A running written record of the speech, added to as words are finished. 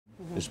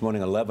This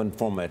morning, 11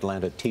 former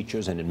Atlanta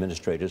teachers and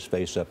administrators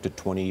face up to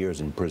 20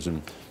 years in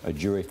prison. A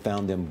jury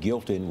found them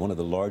guilty in one of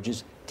the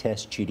largest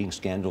test cheating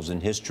scandals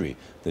in history.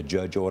 The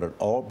judge ordered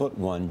all but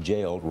one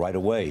jailed right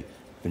away.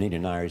 Vinita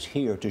Nair is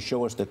here to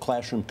show us the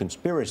classroom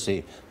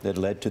conspiracy that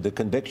led to the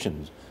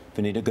convictions.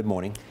 Vinita, good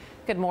morning.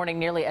 Good morning.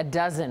 Nearly a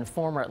dozen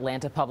former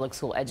Atlanta public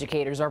school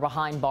educators are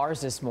behind bars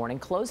this morning,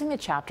 closing the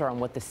chapter on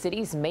what the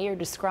city's mayor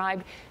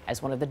described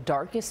as one of the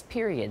darkest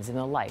periods in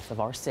the life of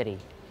our city.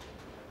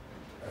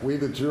 We,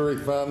 the jury,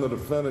 found the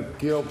defendant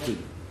guilty.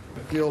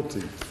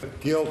 Guilty.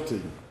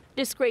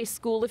 Disgraced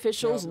school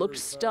officials looked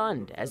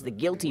stunned as the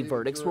guilty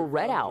verdicts were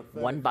read out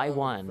one by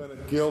one.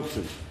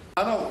 Guilty.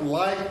 I don't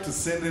like to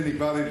send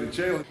anybody to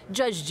jail.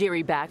 Judge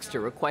Jerry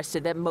Baxter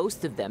requested that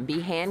most of them be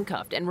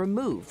handcuffed and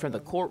removed from the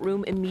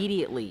courtroom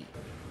immediately.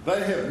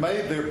 They have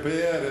made their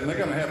bed and they're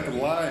going to have to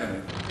lie in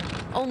it.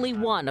 Only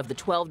one of the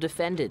 12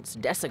 defendants,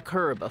 Dessa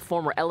Curb, a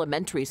former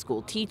elementary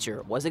school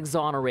teacher, was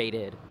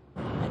exonerated.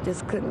 I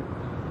just couldn't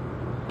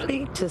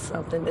plead to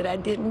something that I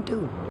didn't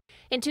do.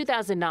 In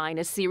 2009,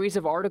 a series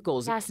of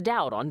articles cast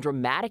doubt on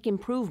dramatic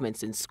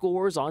improvements in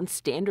scores on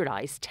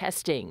standardized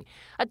testing.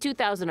 A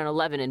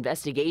 2011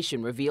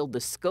 investigation revealed the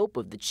scope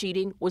of the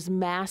cheating was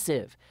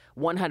massive.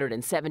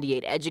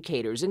 178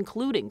 educators,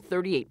 including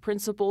 38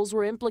 principals,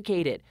 were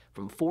implicated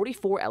from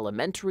 44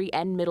 elementary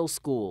and middle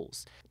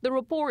schools. The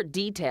report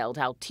detailed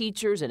how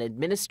teachers and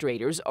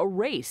administrators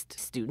erased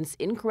students'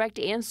 incorrect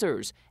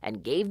answers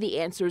and gave the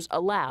answers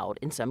aloud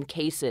in some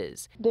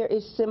cases. There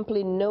is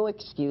simply no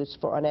excuse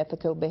for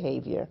unethical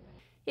behavior.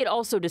 It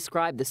also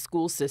described the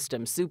school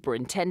system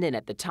superintendent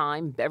at the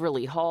time,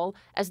 Beverly Hall,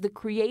 as the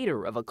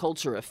creator of a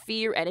culture of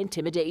fear and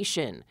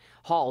intimidation.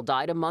 Hall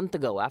died a month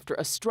ago after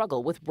a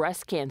struggle with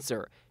breast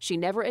cancer. She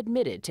never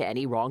admitted to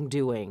any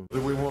wrongdoing.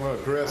 Do we want to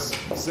address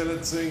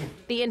sentencing?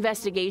 The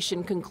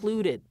investigation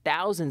concluded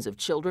thousands of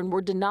children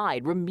were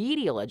denied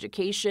remedial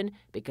education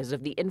because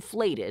of the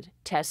inflated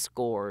test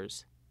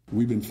scores.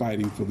 We've been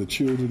fighting for the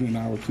children in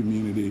our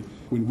community.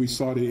 When we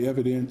saw the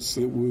evidence,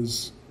 it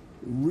was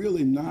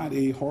really not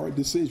a hard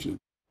decision.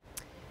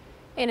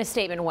 In a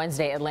statement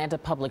Wednesday, Atlanta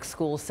Public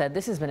Schools said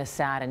this has been a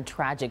sad and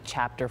tragic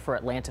chapter for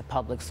Atlanta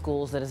Public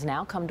Schools that has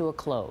now come to a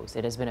close.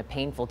 It has been a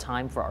painful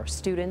time for our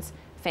students,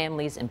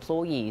 families,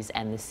 employees,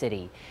 and the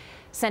city.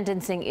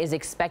 Sentencing is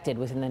expected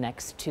within the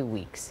next 2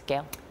 weeks.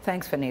 Gail?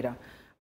 Thanks, Vinita.